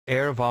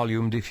air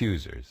volume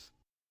diffusers.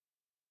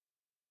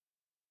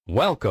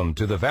 Welcome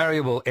to the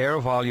Variable Air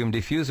Volume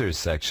Diffusers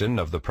section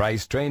of the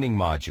Price Training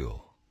Module.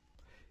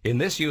 In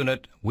this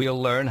unit,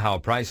 we'll learn how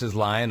Price's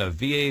line of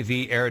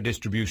VAV air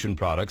distribution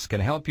products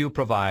can help you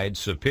provide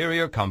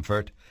superior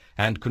comfort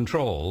and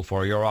control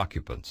for your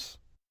occupants.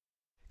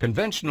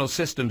 Conventional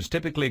systems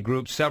typically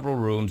group several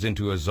rooms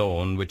into a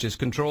zone which is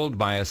controlled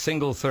by a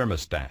single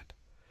thermostat.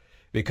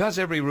 Because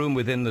every room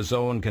within the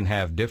zone can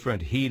have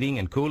different heating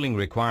and cooling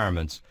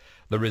requirements,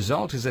 the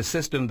result is a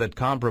system that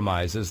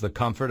compromises the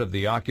comfort of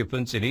the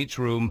occupants in each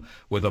room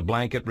with a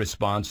blanket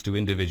response to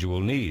individual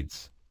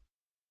needs.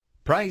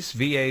 Price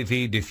VAV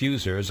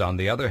diffusers, on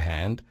the other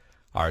hand,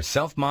 are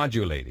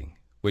self-modulating,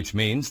 which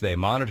means they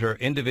monitor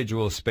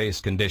individual space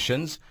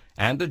conditions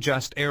and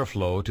adjust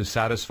airflow to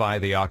satisfy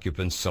the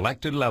occupant's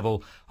selected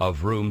level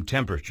of room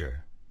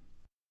temperature.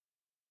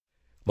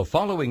 The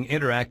following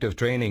interactive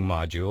training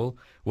module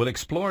will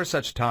explore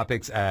such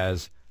topics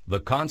as the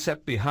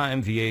concept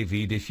behind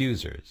VAV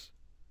diffusers,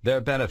 their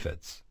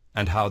benefits,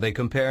 and how they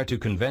compare to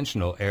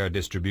conventional air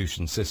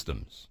distribution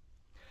systems.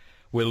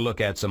 We'll look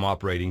at some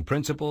operating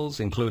principles,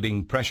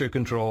 including pressure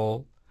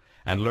control,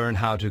 and learn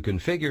how to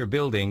configure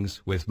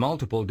buildings with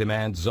multiple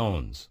demand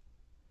zones.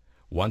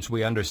 Once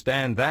we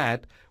understand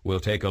that, we'll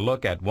take a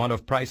look at one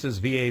of Price's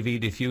VAV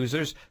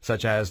diffusers,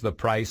 such as the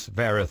Price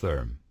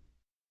Varitherm.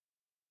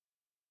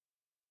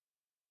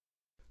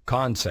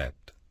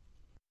 Concept.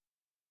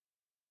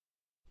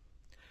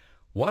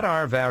 What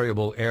are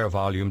variable air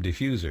volume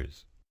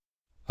diffusers?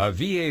 A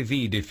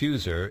VAV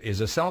diffuser is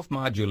a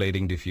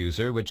self-modulating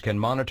diffuser which can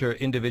monitor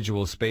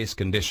individual space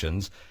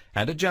conditions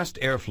and adjust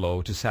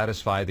airflow to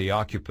satisfy the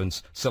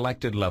occupant's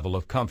selected level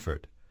of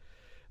comfort.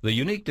 The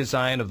unique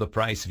design of the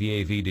Price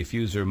VAV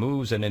diffuser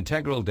moves an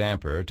integral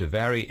damper to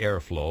vary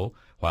airflow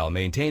while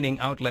maintaining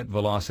outlet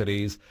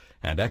velocities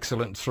and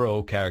excellent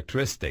throw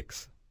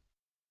characteristics.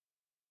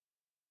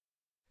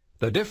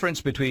 The difference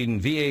between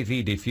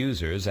VAV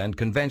diffusers and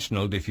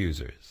conventional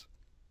diffusers.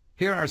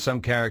 Here are some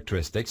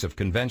characteristics of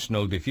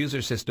conventional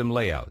diffuser system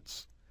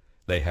layouts.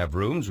 They have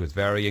rooms with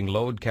varying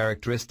load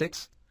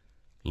characteristics,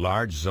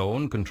 large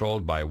zone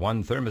controlled by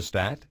one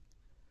thermostat,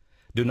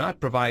 do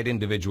not provide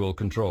individual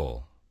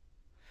control.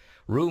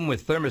 Room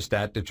with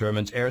thermostat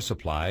determines air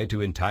supply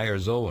to entire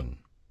zone.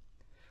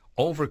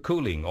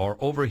 Overcooling or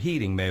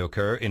overheating may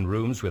occur in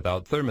rooms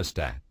without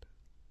thermostat.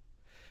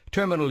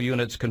 Terminal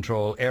units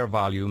control air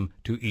volume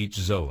to each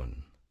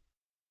zone.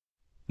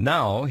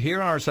 Now,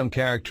 here are some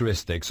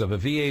characteristics of a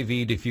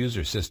VAV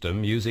diffuser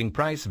system using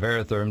Price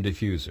Varitherm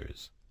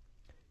diffusers.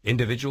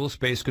 Individual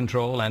space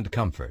control and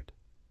comfort.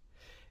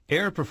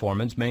 Air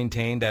performance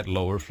maintained at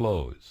lower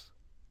flows.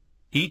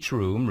 Each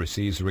room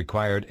receives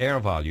required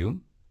air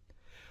volume.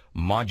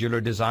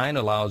 Modular design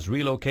allows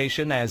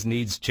relocation as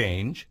needs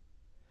change.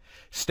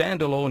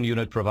 Standalone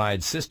unit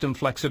provides system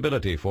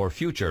flexibility for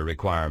future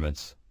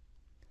requirements.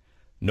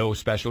 No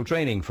special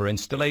training for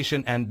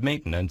installation and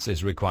maintenance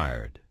is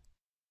required.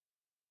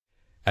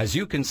 As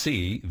you can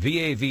see,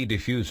 VAV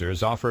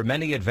diffusers offer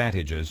many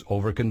advantages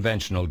over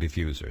conventional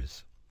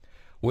diffusers.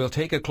 We'll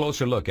take a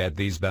closer look at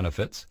these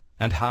benefits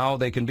and how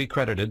they can be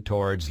credited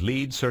towards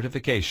LEED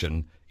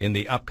certification in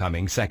the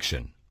upcoming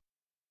section.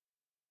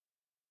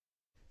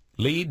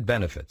 LEED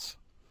benefits.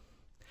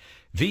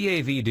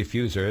 VAV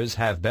diffusers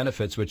have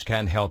benefits which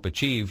can help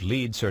achieve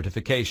LEED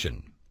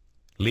certification.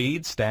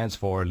 LEED stands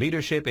for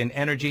Leadership in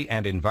Energy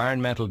and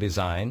Environmental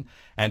Design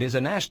and is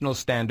a national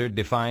standard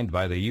defined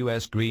by the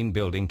U.S. Green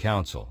Building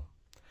Council.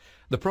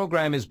 The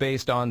program is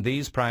based on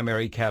these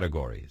primary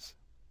categories: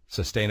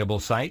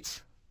 sustainable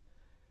sites,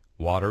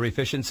 water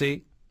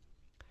efficiency,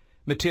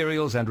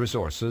 materials and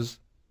resources,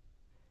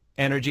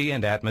 energy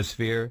and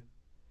atmosphere,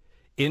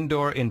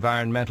 indoor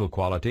environmental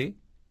quality,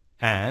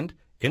 and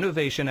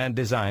innovation and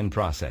design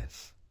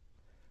process.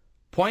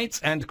 Points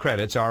and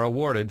credits are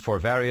awarded for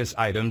various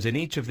items in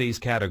each of these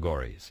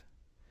categories.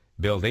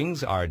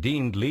 Buildings are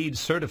deemed LEED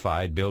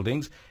certified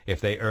buildings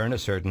if they earn a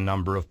certain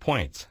number of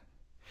points.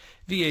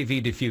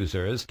 VAV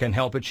diffusers can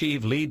help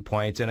achieve LEED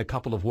points in a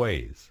couple of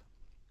ways: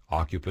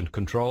 occupant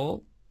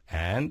control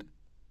and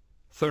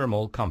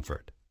thermal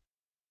comfort.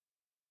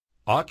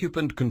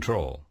 Occupant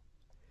control.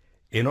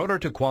 In order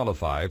to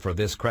qualify for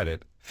this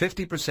credit,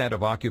 50%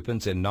 of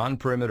occupants in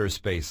non-perimeter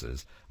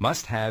spaces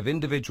must have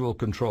individual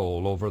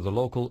control over the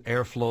local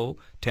airflow,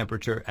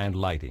 temperature, and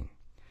lighting.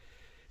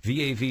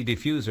 VAV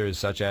diffusers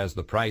such as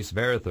the Price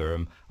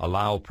Varitherm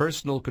allow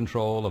personal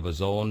control of a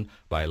zone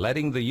by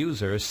letting the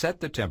user set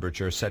the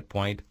temperature set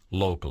point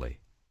locally.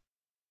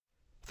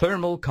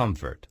 Thermal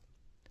comfort.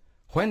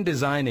 When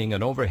designing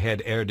an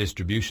overhead air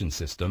distribution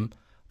system,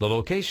 the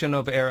location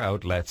of air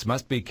outlets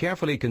must be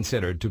carefully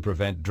considered to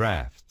prevent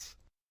drafts.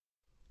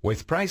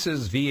 With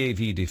Price's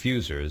VAV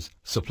diffusers,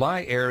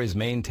 supply air is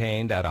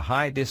maintained at a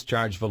high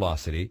discharge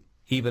velocity,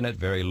 even at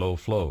very low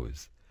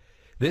flows.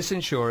 This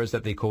ensures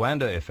that the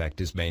Coanda effect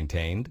is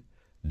maintained,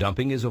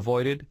 dumping is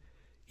avoided,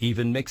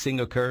 even mixing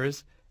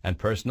occurs, and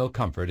personal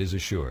comfort is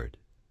assured.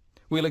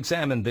 We'll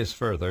examine this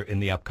further in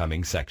the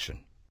upcoming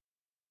section.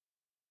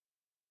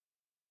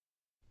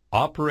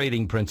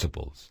 Operating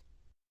principles.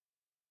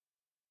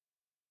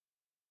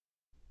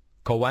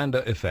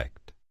 Coanda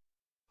effect.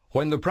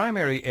 When the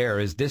primary air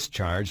is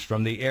discharged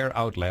from the air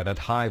outlet at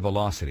high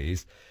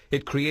velocities,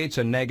 it creates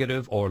a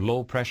negative or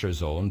low pressure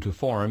zone to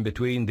form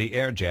between the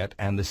air jet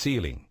and the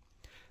ceiling.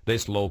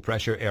 This low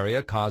pressure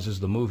area causes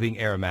the moving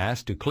air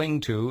mass to cling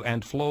to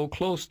and flow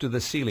close to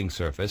the ceiling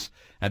surface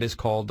and is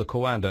called the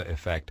Coanda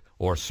effect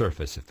or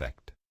surface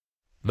effect.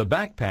 The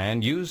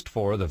backpan used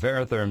for the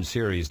Varatherm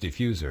series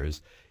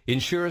diffusers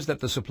ensures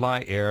that the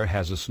supply air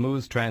has a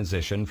smooth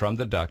transition from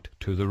the duct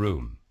to the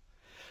room.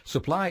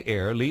 Supply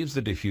air leaves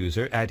the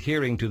diffuser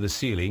adhering to the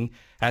ceiling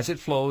as it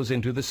flows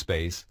into the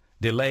space,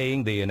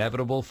 delaying the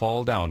inevitable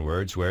fall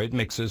downwards where it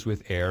mixes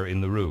with air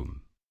in the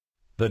room.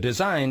 The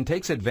design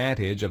takes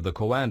advantage of the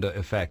Coanda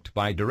effect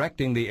by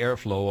directing the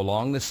airflow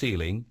along the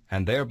ceiling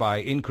and thereby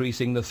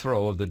increasing the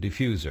throw of the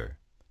diffuser.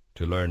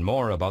 To learn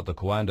more about the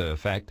Coanda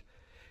effect,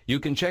 you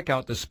can check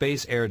out the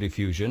Space Air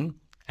Diffusion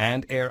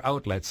and Air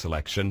Outlet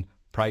Selection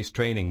price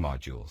training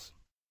modules.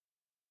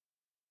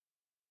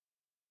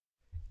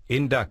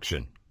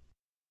 Induction.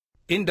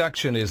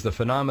 Induction is the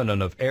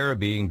phenomenon of air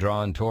being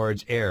drawn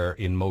towards air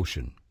in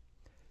motion.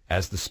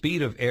 As the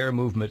speed of air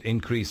movement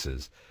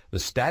increases, the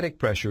static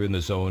pressure in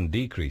the zone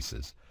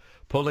decreases,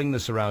 pulling the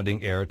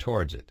surrounding air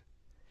towards it.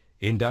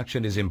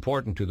 Induction is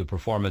important to the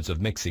performance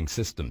of mixing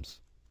systems.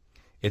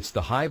 It's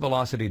the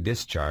high-velocity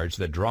discharge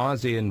that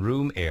draws in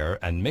room air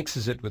and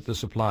mixes it with the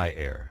supply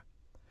air.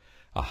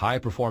 A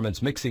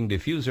high-performance mixing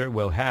diffuser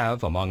will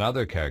have, among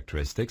other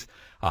characteristics,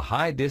 a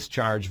high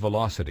discharge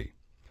velocity.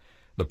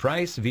 The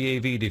Price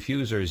VAV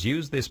diffusers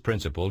use this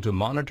principle to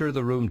monitor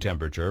the room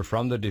temperature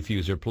from the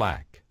diffuser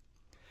plaque.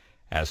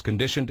 As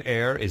conditioned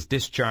air is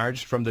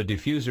discharged from the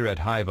diffuser at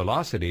high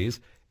velocities,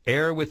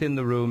 air within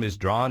the room is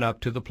drawn up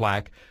to the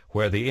plaque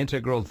where the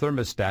integral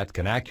thermostat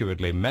can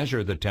accurately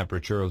measure the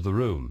temperature of the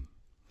room.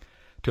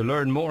 To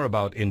learn more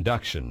about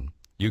induction,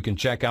 you can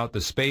check out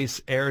the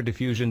Space Air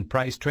Diffusion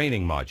Price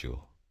Training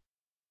module.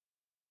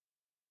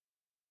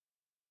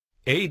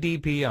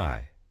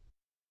 ADPI.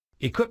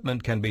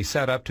 Equipment can be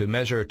set up to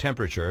measure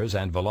temperatures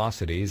and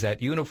velocities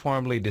at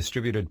uniformly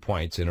distributed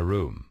points in a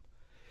room.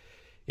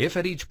 If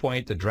at each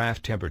point the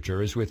draft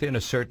temperature is within a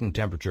certain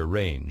temperature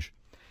range,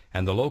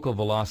 and the local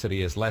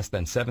velocity is less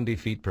than 70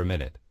 feet per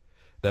minute,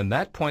 then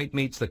that point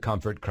meets the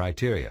comfort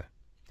criteria.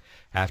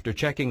 After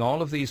checking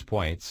all of these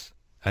points,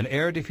 an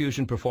Air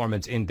Diffusion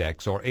Performance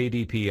Index, or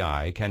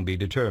ADPI, can be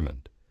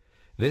determined.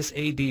 This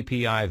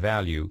ADPI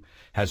value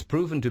has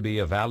proven to be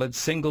a valid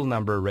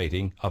single-number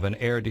rating of an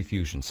air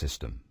diffusion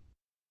system.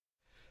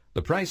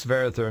 The Price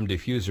Varatherm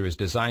diffuser is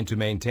designed to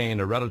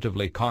maintain a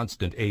relatively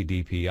constant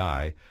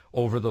ADPI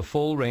over the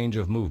full range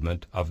of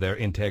movement of their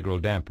integral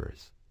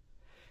dampers.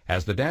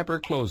 As the damper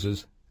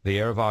closes, the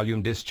air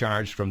volume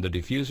discharged from the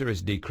diffuser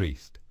is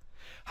decreased.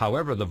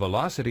 However, the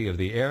velocity of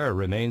the air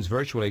remains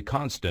virtually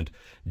constant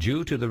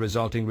due to the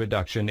resulting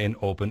reduction in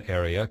open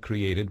area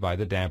created by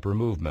the damper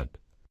movement.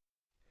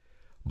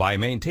 By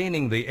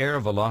maintaining the air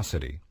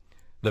velocity,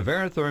 the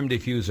Varatherm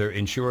diffuser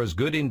ensures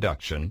good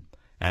induction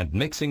and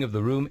mixing of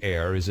the room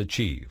air is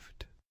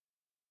achieved.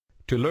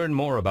 To learn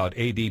more about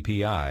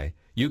ADPI,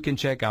 you can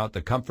check out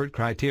the Comfort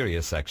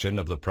Criteria section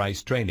of the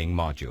Price Training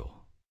module.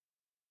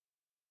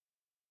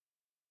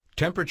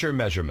 Temperature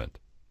measurement.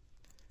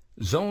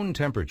 Zone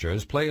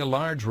temperatures play a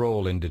large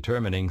role in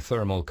determining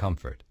thermal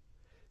comfort.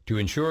 To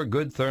ensure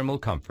good thermal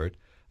comfort,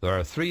 there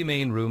are three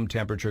main room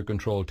temperature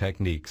control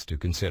techniques to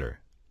consider.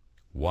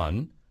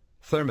 1.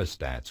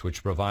 Thermostats,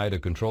 which provide a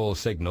control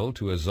signal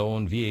to a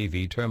zone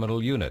VAV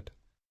terminal unit.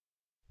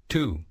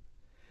 2.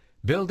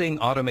 Building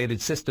automated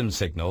system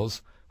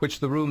signals, which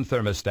the room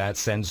thermostat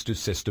sends to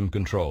system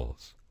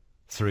controls.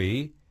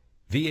 3.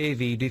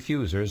 VAV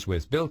diffusers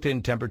with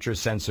built-in temperature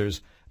sensors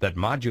that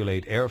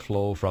modulate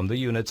airflow from the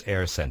unit's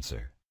air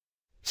sensor.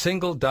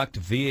 Single duct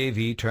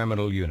VAV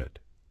terminal unit.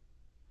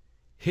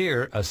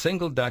 Here, a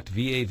single duct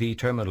VAV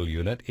terminal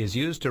unit is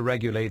used to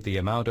regulate the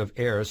amount of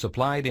air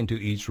supplied into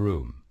each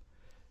room.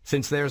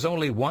 Since there's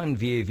only one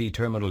VAV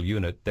terminal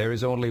unit, there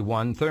is only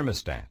one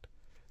thermostat.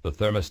 The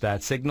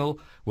thermostat signal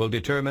will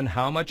determine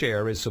how much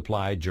air is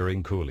supplied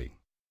during cooling.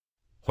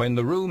 When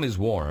the room is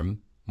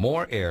warm,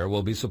 more air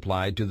will be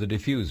supplied to the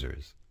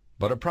diffusers,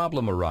 but a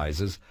problem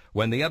arises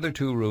when the other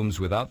two rooms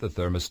without the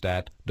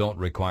thermostat don't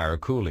require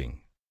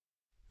cooling.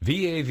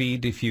 VAV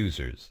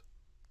diffusers.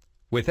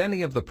 With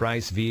any of the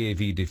Price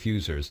VAV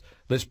diffusers,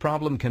 this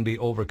problem can be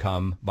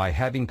overcome by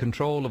having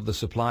control of the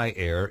supply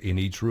air in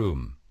each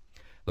room.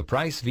 The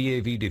Price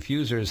VAV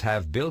diffusers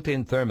have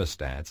built-in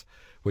thermostats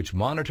which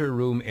monitor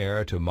room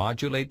air to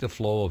modulate the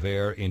flow of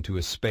air into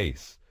a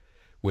space.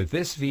 With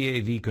this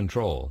VAV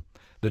control,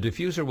 the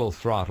diffuser will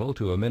throttle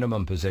to a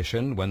minimum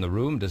position when the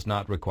room does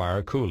not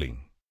require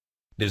cooling.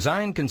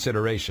 Design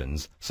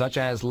considerations, such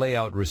as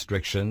layout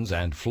restrictions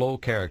and flow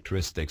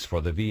characteristics for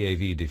the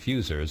VAV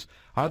diffusers,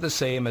 are the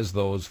same as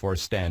those for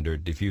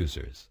standard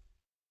diffusers.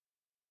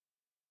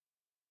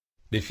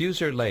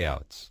 Diffuser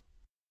layouts.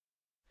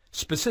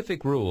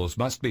 Specific rules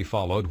must be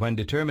followed when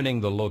determining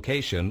the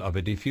location of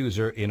a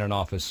diffuser in an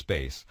office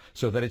space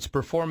so that its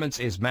performance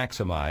is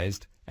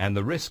maximized and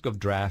the risk of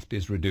draft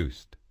is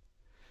reduced.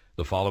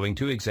 The following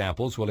two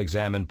examples will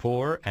examine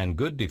poor and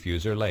good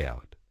diffuser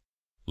layout.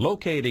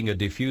 Locating a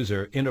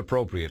diffuser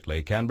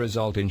inappropriately can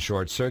result in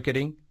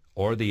short-circuiting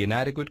or the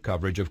inadequate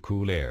coverage of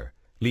cool air,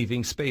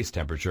 leaving space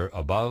temperature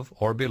above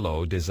or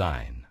below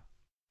design.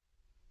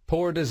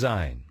 Poor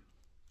design.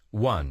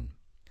 1.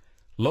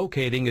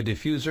 Locating a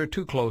diffuser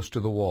too close to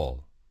the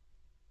wall.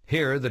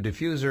 Here, the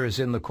diffuser is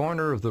in the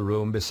corner of the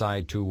room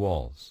beside two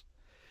walls.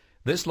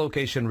 This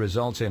location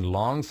results in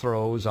long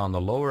throws on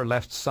the lower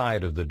left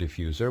side of the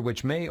diffuser,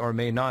 which may or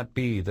may not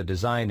be the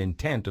design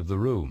intent of the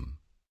room.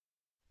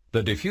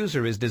 The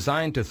diffuser is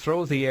designed to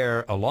throw the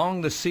air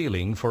along the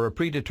ceiling for a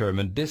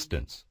predetermined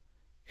distance.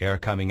 Air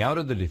coming out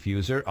of the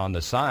diffuser on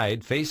the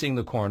side facing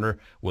the corner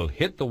will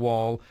hit the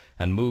wall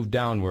and move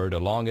downward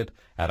along it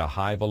at a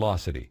high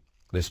velocity.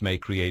 This may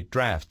create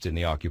drafts in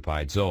the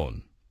occupied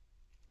zone.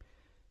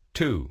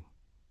 2.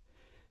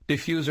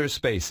 Diffuser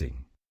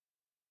spacing.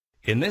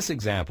 In this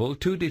example,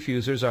 two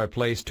diffusers are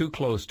placed too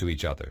close to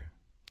each other.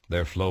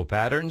 Their flow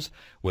patterns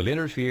will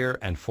interfere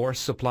and force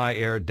supply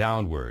air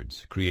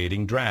downwards,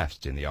 creating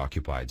drafts in the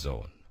occupied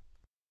zone.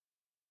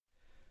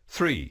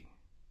 3.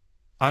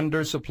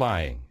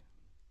 Undersupplying.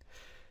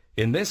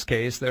 In this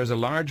case, there's a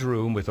large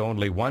room with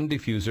only one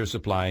diffuser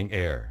supplying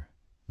air.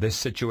 This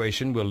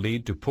situation will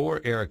lead to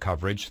poor air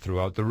coverage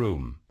throughout the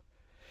room.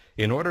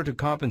 In order to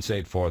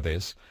compensate for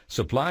this,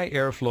 supply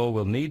airflow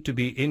will need to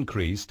be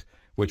increased,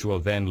 which will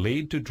then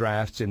lead to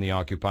drafts in the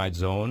occupied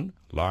zone,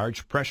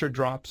 large pressure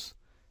drops,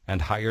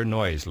 and higher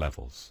noise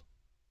levels.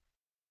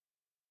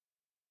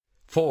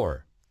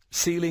 4.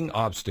 Ceiling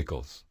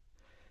obstacles.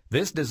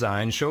 This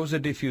design shows a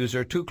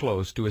diffuser too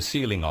close to a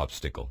ceiling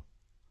obstacle.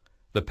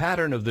 The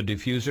pattern of the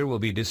diffuser will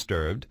be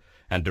disturbed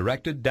and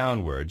directed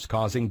downwards,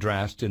 causing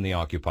drafts in the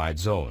occupied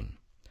zone.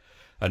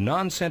 A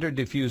non-centered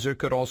diffuser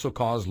could also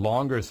cause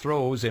longer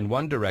throws in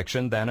one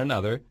direction than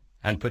another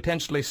and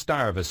potentially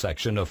starve a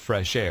section of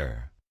fresh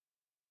air.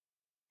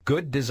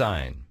 Good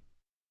design.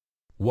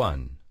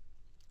 1.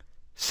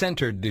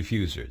 Centered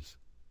diffusers.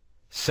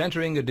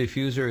 Centering a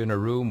diffuser in a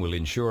room will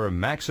ensure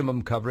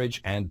maximum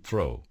coverage and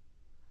throw.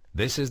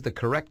 This is the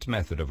correct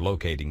method of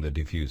locating the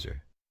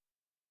diffuser.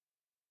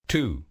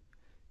 2.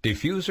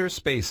 Diffuser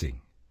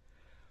spacing.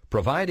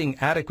 Providing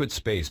adequate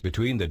space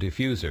between the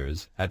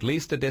diffusers, at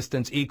least a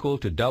distance equal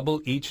to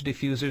double each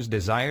diffuser's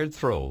desired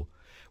throw,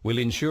 will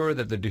ensure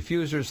that the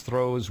diffuser's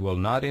throws will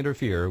not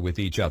interfere with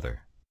each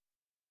other.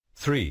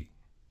 3.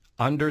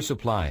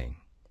 Undersupplying.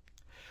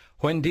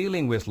 When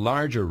dealing with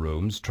larger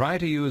rooms, try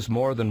to use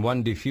more than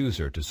one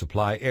diffuser to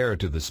supply air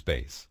to the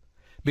space.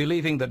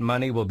 Believing that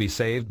money will be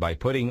saved by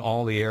putting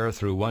all the air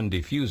through one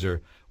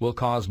diffuser will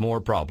cause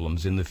more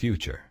problems in the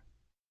future.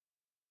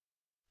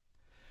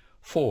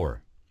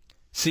 4.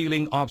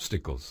 Ceiling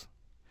obstacles.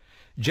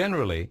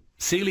 Generally,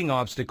 ceiling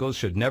obstacles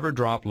should never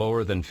drop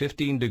lower than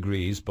 15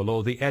 degrees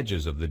below the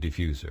edges of the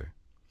diffuser.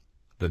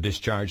 The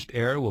discharged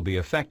air will be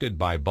affected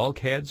by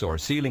bulkheads or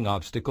ceiling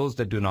obstacles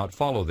that do not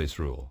follow this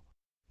rule.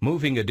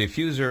 Moving a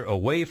diffuser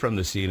away from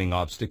the ceiling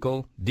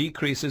obstacle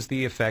decreases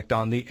the effect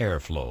on the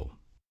airflow.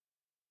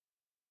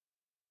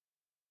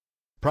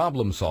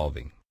 Problem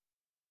solving.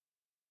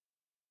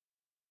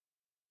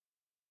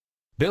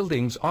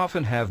 Buildings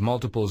often have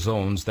multiple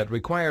zones that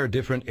require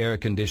different air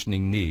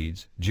conditioning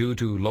needs due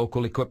to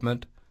local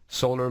equipment,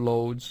 solar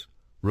loads,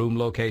 room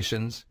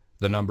locations,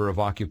 the number of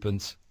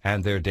occupants,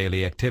 and their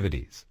daily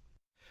activities.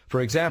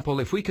 For example,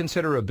 if we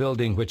consider a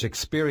building which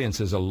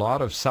experiences a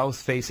lot of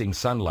south-facing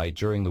sunlight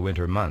during the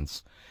winter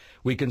months,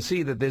 we can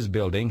see that this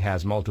building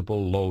has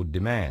multiple load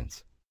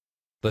demands.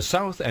 The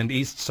south and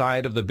east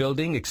side of the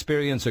building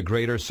experience a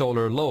greater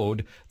solar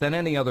load than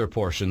any other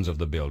portions of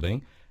the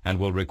building and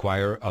will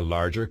require a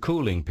larger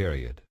cooling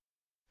period.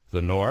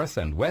 The north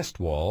and west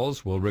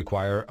walls will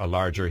require a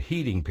larger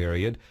heating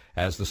period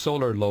as the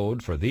solar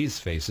load for these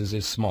faces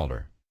is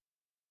smaller.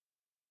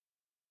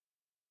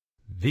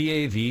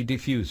 VAV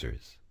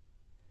diffusers.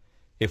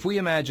 If we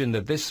imagine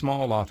that this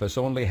small office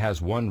only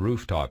has one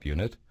rooftop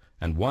unit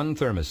and one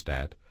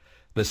thermostat,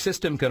 the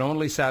system can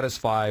only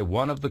satisfy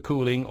one of the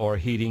cooling or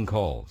heating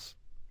calls.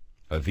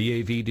 A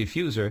VAV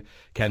diffuser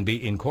can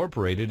be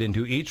incorporated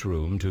into each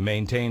room to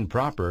maintain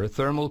proper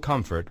thermal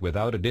comfort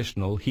without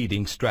additional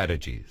heating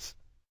strategies.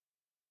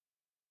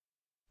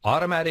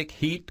 Automatic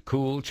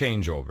heat-cool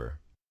changeover.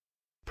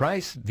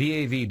 Price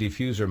VAV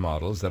diffuser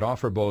models that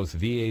offer both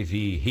VAV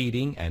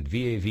heating and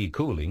VAV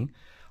cooling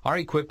are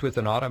equipped with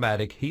an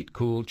automatic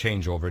heat-cool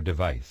changeover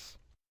device.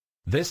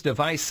 This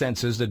device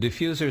senses the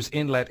diffuser's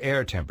inlet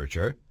air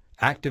temperature,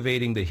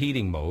 activating the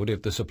heating mode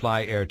if the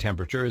supply air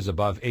temperature is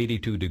above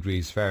 82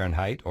 degrees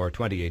Fahrenheit or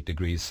 28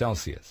 degrees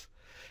Celsius,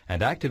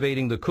 and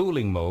activating the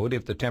cooling mode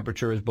if the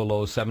temperature is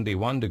below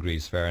 71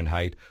 degrees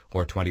Fahrenheit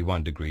or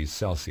 21 degrees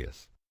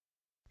Celsius.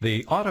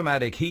 The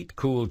automatic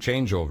heat-cool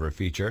changeover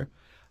feature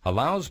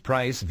allows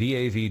Price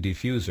VAV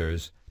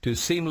diffusers to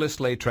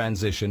seamlessly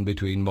transition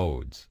between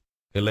modes.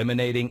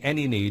 eliminating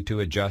any need to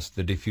adjust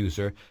the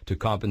diffuser to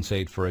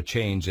compensate for a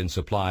change in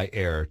supply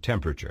air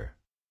temperature.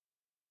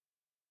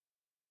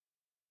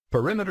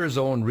 Perimeter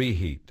zone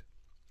reheat.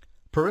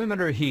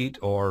 Perimeter heat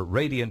or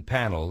radiant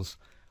panels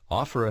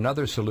offer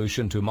another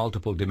solution to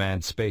multiple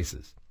demand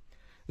spaces.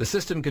 The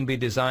system can be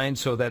designed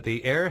so that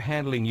the air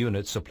handling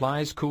unit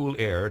supplies cool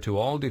air to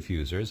all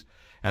diffusers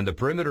and the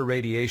perimeter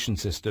radiation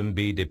system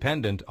be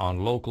dependent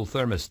on local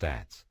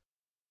thermostats.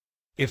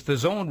 If the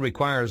zone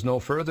requires no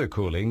further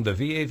cooling, the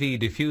VAV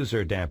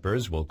diffuser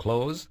dampers will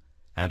close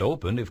and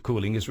open if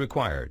cooling is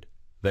required,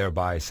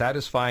 thereby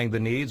satisfying the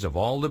needs of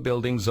all the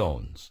building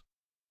zones.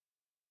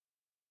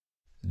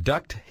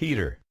 Duct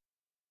heater.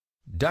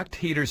 Duct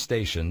heater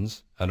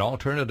stations, an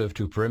alternative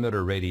to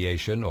perimeter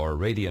radiation or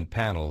radiant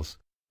panels,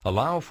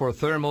 allow for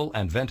thermal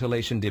and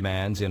ventilation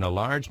demands in a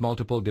large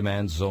multiple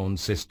demand zone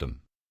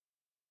system.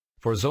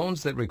 For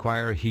zones that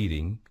require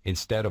heating,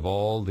 instead of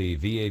all the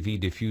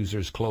VAV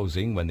diffusers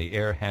closing when the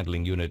air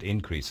handling unit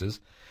increases,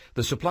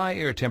 the supply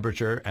air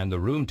temperature and the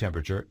room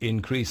temperature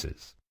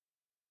increases.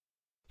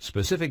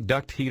 Specific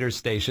duct heater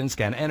stations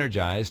can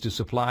energize to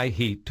supply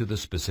heat to the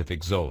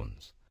specific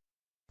zones.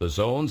 The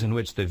zones in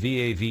which the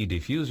VAV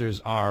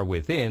diffusers are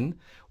within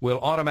will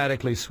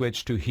automatically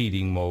switch to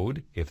heating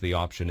mode if the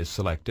option is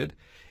selected,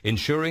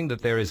 ensuring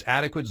that there is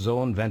adequate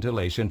zone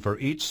ventilation for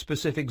each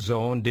specific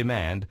zone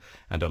demand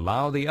and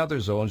allow the other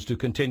zones to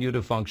continue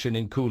to function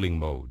in cooling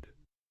mode.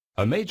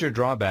 A major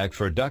drawback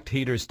for duct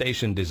heater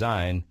station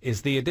design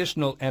is the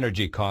additional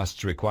energy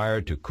costs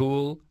required to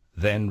cool,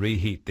 then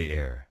reheat the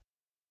air.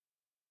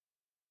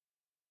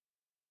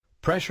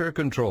 Pressure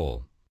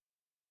control.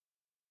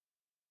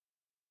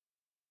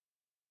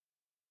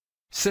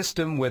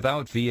 System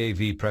without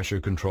VAV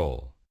pressure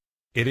control.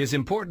 It is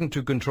important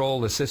to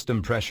control the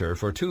system pressure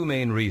for two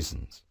main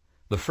reasons.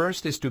 The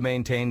first is to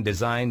maintain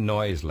design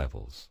noise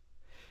levels.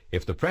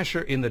 If the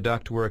pressure in the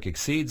ductwork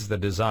exceeds the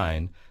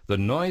design, the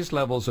noise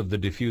levels of the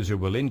diffuser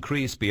will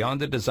increase beyond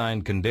the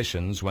design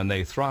conditions when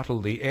they throttle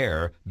the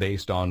air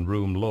based on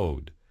room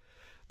load.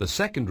 The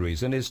second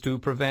reason is to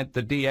prevent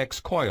the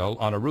DX coil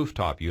on a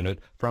rooftop unit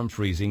from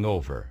freezing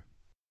over.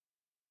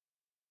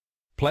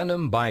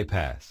 Plenum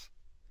bypass.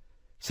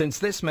 Since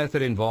this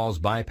method involves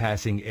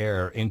bypassing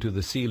air into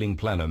the ceiling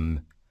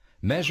plenum,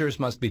 measures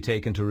must be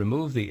taken to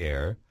remove the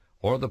air,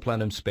 or the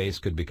plenum space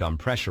could become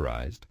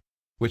pressurized,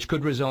 which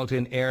could result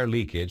in air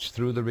leakage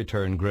through the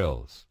return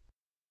grills.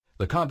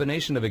 The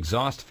combination of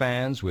exhaust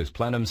fans with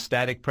plenum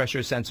static pressure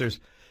sensors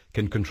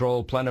can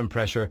control plenum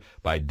pressure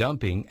by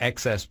dumping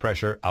excess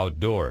pressure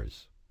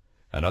outdoors.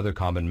 Another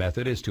common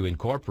method is to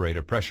incorporate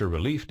a pressure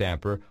relief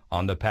damper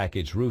on the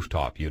package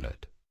rooftop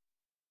unit.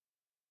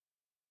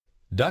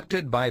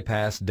 Ducted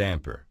bypass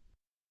damper.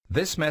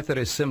 This method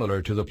is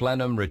similar to the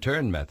plenum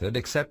return method,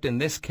 except in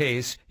this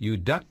case you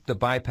duct the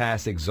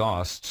bypass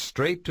exhaust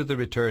straight to the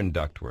return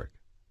ductwork.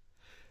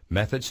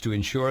 Methods to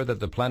ensure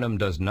that the plenum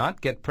does not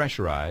get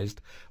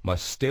pressurized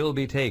must still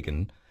be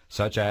taken,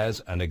 such as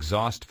an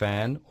exhaust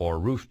fan or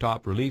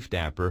rooftop relief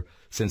damper,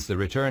 since the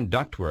return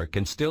ductwork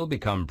can still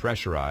become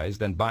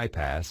pressurized and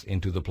bypass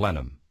into the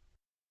plenum.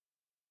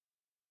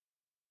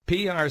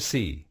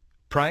 PRC,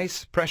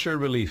 Price Pressure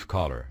Relief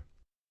Collar.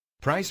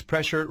 Price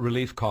pressure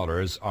relief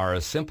collars are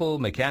a simple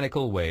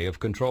mechanical way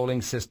of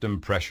controlling system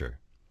pressure.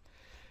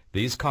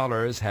 These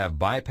collars have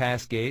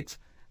bypass gates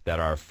that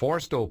are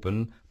forced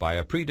open by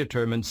a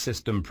predetermined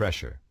system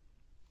pressure.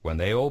 When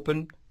they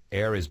open,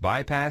 air is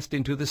bypassed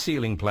into the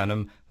ceiling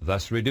plenum,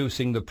 thus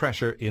reducing the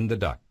pressure in the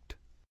duct.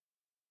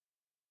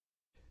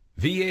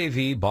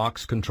 VAV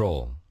box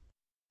control.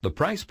 The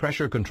price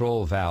pressure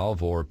control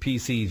valve, or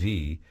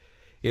PCV,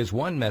 is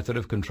one method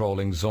of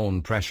controlling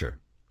zone pressure.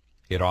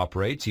 It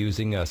operates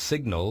using a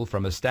signal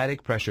from a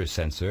static pressure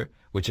sensor,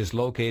 which is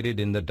located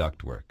in the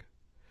ductwork.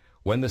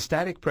 When the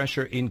static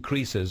pressure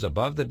increases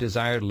above the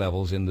desired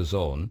levels in the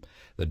zone,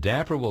 the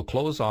damper will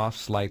close off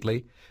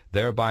slightly,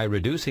 thereby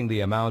reducing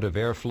the amount of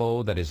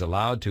airflow that is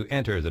allowed to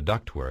enter the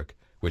ductwork,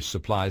 which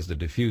supplies the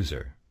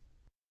diffuser.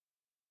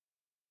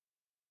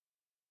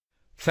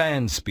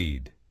 Fan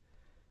speed.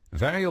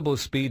 Variable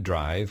speed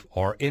drive,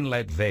 or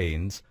inlet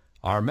vanes,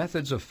 are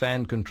methods of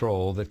fan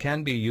control that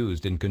can be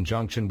used in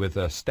conjunction with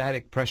a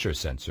static pressure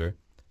sensor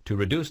to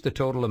reduce the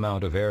total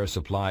amount of air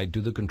supplied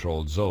to the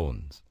controlled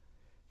zones.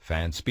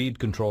 Fan speed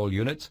control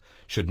units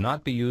should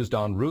not be used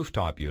on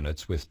rooftop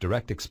units with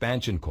direct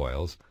expansion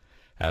coils,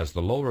 as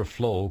the lower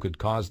flow could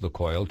cause the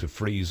coil to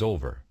freeze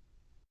over.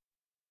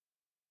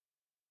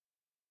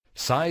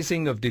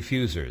 Sizing of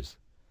diffusers.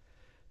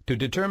 To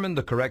determine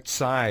the correct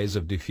size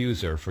of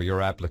diffuser for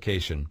your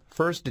application,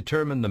 first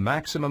determine the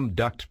maximum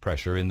duct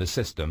pressure in the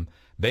system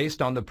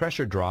based on the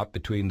pressure drop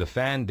between the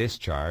fan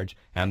discharge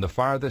and the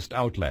farthest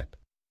outlet.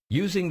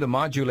 Using the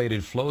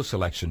modulated flow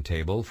selection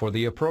table for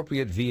the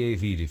appropriate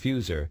VAV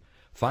diffuser,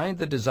 find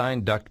the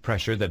design duct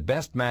pressure that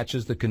best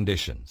matches the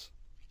conditions.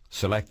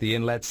 Select the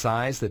inlet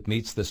size that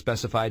meets the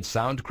specified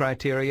sound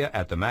criteria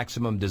at the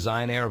maximum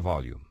design air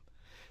volume.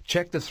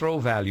 Check the throw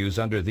values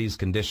under these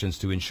conditions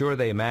to ensure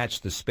they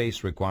match the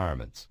space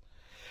requirements.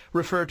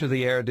 Refer to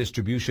the Air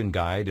Distribution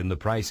Guide in the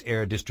Price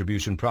Air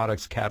Distribution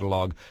Products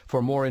catalog for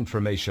more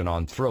information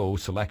on throw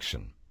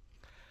selection.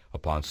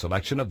 Upon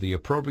selection of the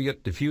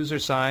appropriate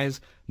diffuser size,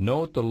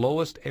 note the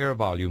lowest air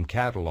volume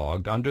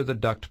cataloged under the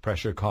duct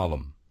pressure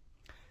column.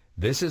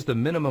 This is the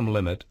minimum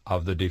limit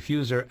of the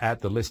diffuser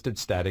at the listed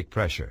static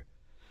pressure.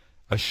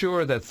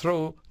 Assure that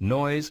throw,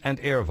 noise, and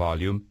air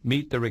volume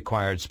meet the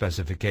required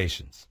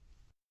specifications.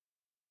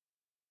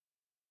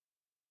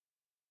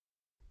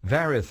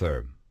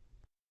 Varitherm.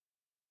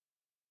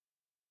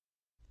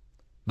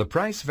 The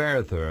Price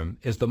Varitherm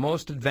is the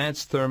most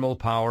advanced thermal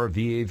power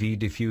VAV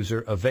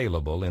diffuser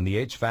available in the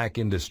HVAC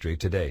industry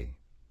today.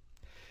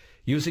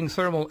 Using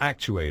thermal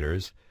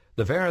actuators,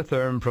 the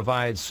Varitherm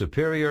provides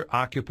superior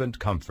occupant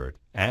comfort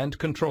and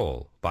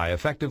control by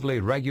effectively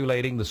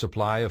regulating the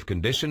supply of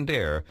conditioned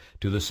air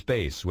to the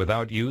space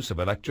without use of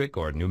electric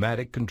or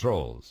pneumatic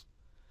controls.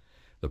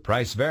 The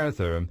Price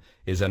Varitherm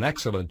is an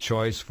excellent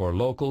choice for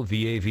local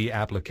VAV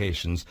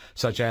applications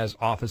such as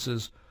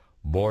offices,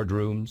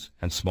 boardrooms,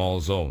 and small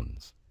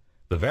zones.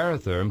 The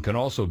Varitherm can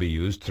also be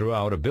used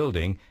throughout a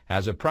building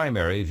as a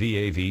primary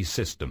VAV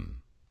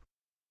system.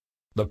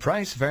 The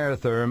Price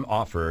Varitherm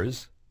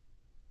offers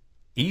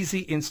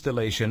easy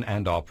installation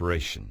and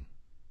operation,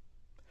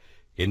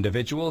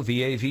 individual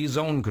VAV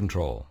zone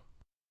control,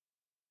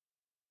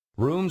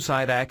 room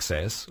side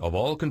access of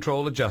all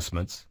control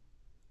adjustments,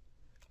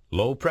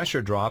 low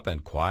pressure drop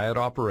and quiet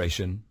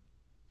operation,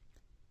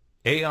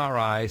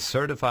 ARI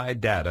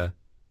certified data,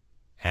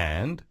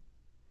 and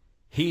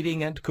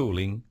heating and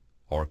cooling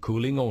or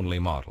cooling only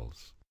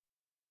models.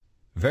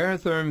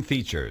 Varitherm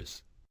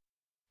features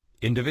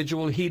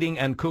individual heating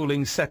and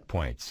cooling set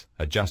points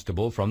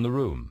adjustable from the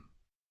room,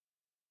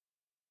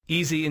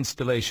 easy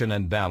installation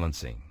and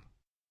balancing,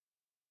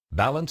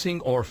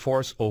 balancing or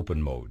force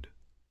open mode,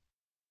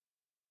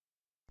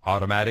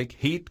 automatic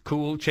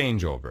heat-cool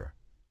changeover,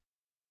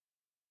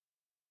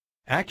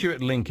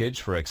 accurate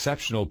linkage for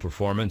exceptional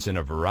performance in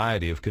a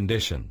variety of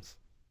conditions,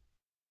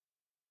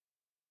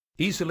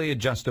 easily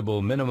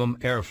adjustable minimum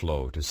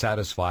airflow to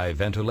satisfy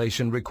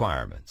ventilation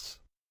requirements,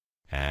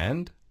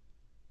 and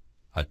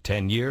a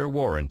 10-year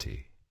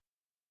warranty.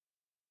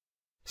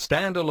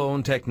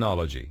 Standalone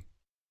technology.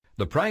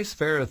 The Price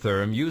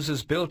Varitherm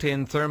uses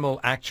built-in thermal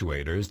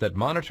actuators that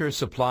monitor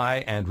supply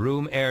and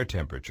room air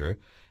temperature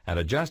and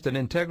adjust an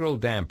integral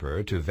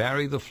damper to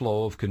vary the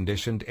flow of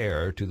conditioned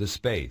air to the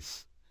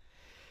space.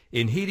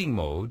 In heating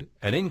mode,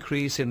 an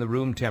increase in the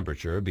room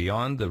temperature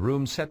beyond the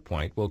room set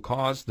point will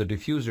cause the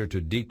diffuser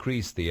to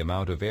decrease the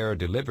amount of air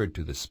delivered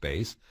to the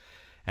space,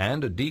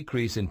 and a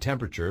decrease in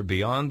temperature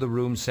beyond the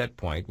room set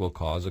point will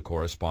cause a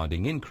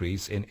corresponding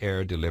increase in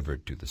air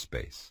delivered to the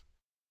space.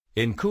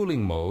 In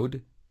cooling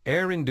mode,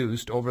 air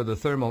induced over the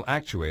thermal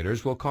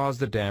actuators will cause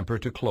the damper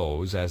to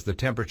close as the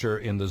temperature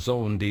in the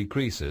zone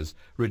decreases,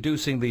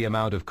 reducing the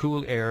amount of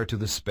cool air to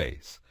the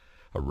space.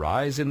 A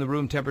rise in the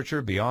room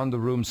temperature beyond the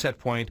room set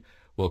point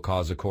will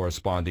cause a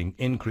corresponding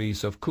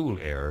increase of cool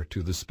air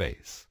to the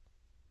space.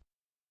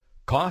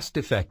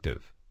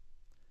 Cost-effective.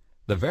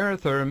 The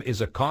Varitherm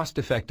is a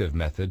cost-effective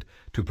method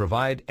to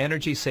provide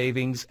energy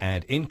savings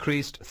and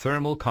increased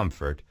thermal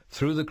comfort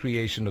through the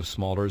creation of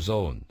smaller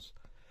zones.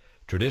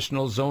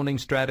 Traditional zoning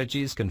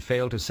strategies can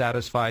fail to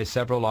satisfy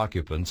several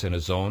occupants in a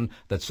zone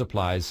that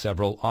supplies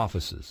several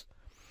offices.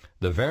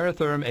 The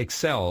Varitherm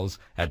excels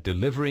at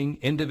delivering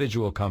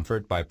individual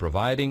comfort by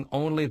providing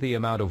only the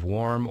amount of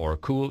warm or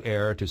cool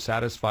air to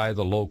satisfy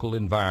the local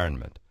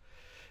environment.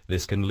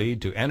 This can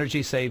lead to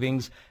energy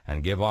savings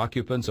and give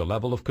occupants a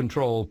level of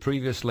control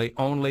previously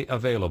only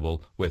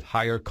available with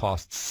higher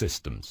cost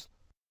systems.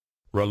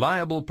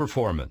 Reliable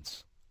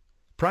performance.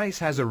 Price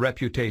has a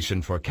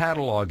reputation for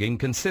cataloging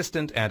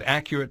consistent and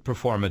accurate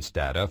performance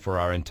data for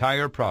our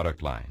entire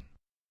product line.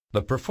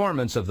 The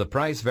performance of the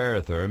Price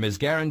Varitherm is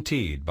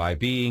guaranteed by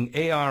being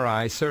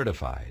ARI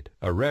certified,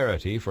 a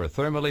rarity for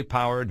thermally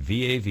powered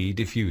VAV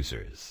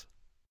diffusers.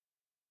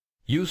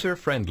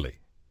 User-friendly.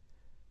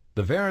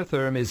 The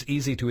Varitherm is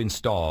easy to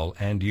install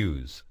and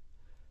use.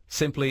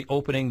 Simply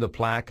opening the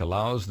plaque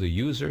allows the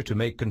user to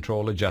make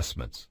control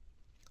adjustments.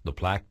 The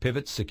plaque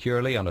pivots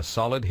securely on a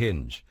solid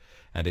hinge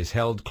and is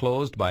held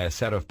closed by a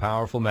set of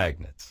powerful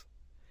magnets.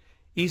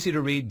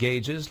 Easy-to-read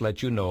gauges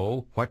let you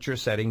know what your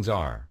settings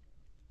are.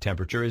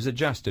 Temperature is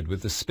adjusted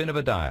with the spin of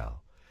a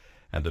dial,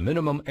 and the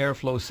minimum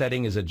airflow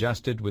setting is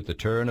adjusted with the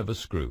turn of a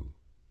screw.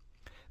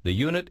 The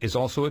unit is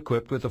also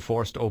equipped with a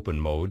forced open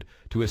mode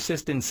to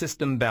assist in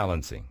system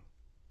balancing.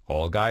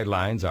 All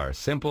guidelines are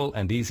simple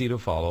and easy to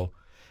follow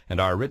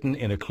and are written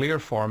in a clear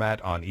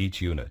format on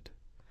each unit.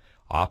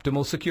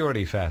 Optimal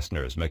security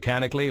fasteners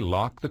mechanically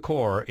lock the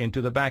core into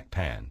the back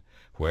pan,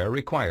 where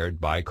required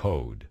by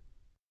code.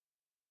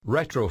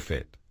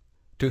 Retrofit.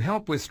 To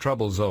help with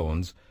trouble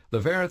zones, the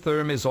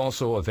Varitherm is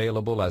also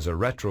available as a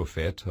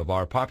retrofit of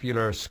our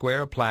popular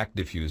square plaque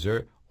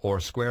diffuser or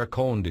square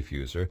cone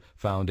diffuser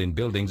found in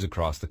buildings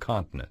across the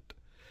continent.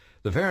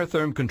 The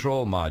Varitherm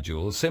control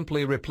module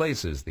simply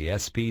replaces the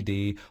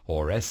SPD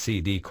or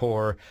SCD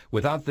core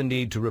without the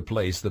need to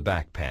replace the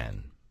back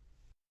pan.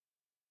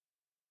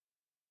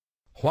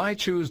 Why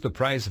choose the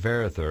Price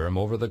Veritherm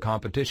over the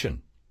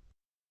competition?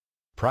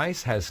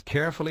 Price has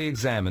carefully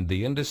examined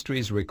the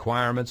industry's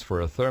requirements for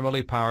a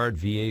thermally powered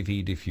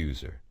VAV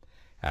diffuser.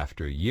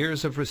 After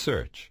years of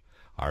research,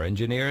 our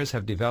engineers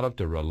have developed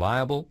a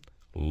reliable,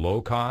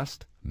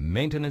 low-cost,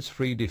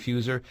 maintenance-free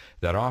diffuser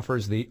that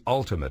offers the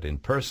ultimate in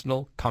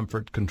personal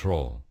comfort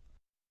control.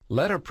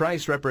 Let a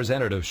Price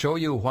representative show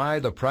you why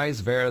the Price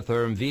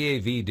Veritherm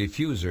VAV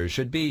diffuser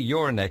should be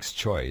your next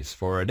choice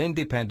for an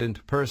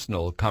independent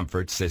personal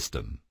comfort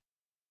system.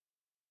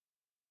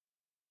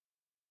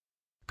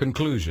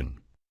 Conclusion.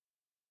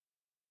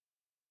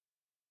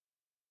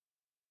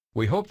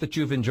 We hope that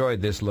you've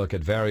enjoyed this look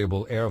at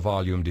variable air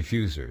volume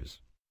diffusers.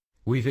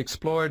 We've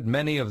explored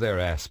many of their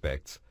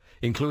aspects,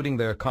 including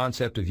their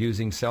concept of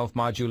using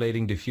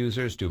self-modulating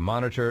diffusers to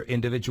monitor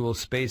individual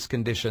space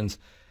conditions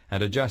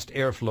and adjust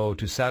airflow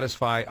to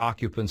satisfy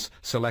occupants'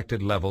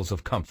 selected levels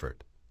of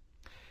comfort.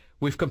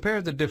 We've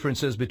compared the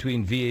differences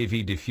between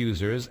VAV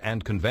diffusers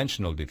and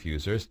conventional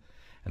diffusers,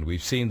 and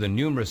we've seen the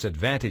numerous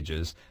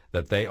advantages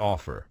that they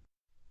offer.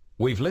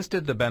 We've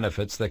listed the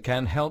benefits that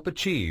can help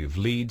achieve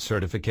LEED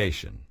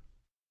certification.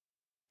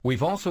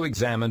 We've also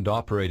examined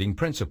operating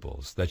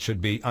principles that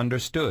should be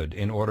understood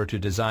in order to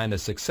design a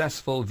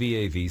successful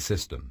VAV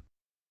system.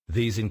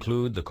 These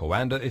include the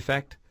Coanda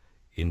effect,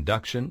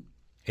 induction,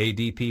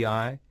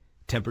 ADPI,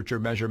 temperature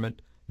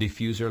measurement,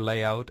 diffuser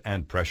layout,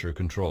 and pressure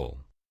control.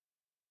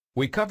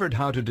 We covered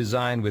how to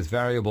design with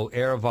variable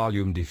air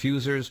volume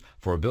diffusers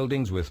for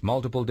buildings with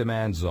multiple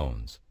demand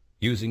zones,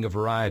 using a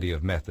variety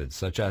of methods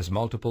such as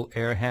multiple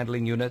air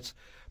handling units,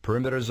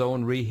 perimeter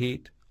zone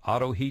reheat,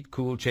 auto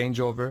heat-cool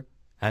changeover,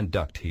 and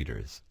duct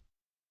heaters.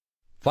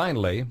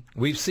 Finally,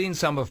 we've seen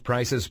some of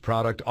Price's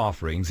product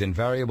offerings in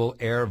variable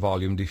air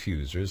volume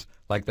diffusers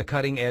like the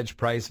cutting-edge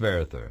Price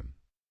Veritherm.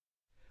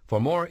 For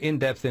more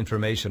in-depth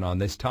information on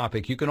this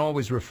topic, you can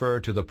always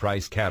refer to the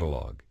Price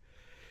catalog.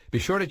 Be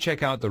sure to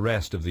check out the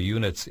rest of the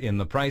units in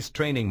the Price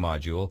training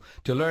module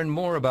to learn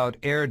more about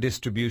air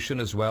distribution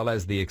as well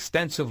as the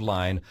extensive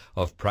line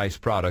of Price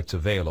products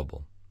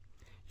available.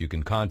 You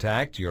can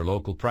contact your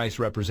local Price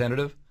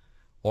representative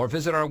or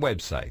visit our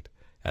website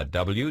at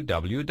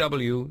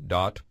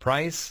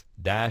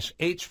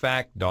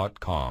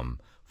www.price-hvac.com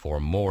for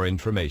more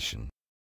information.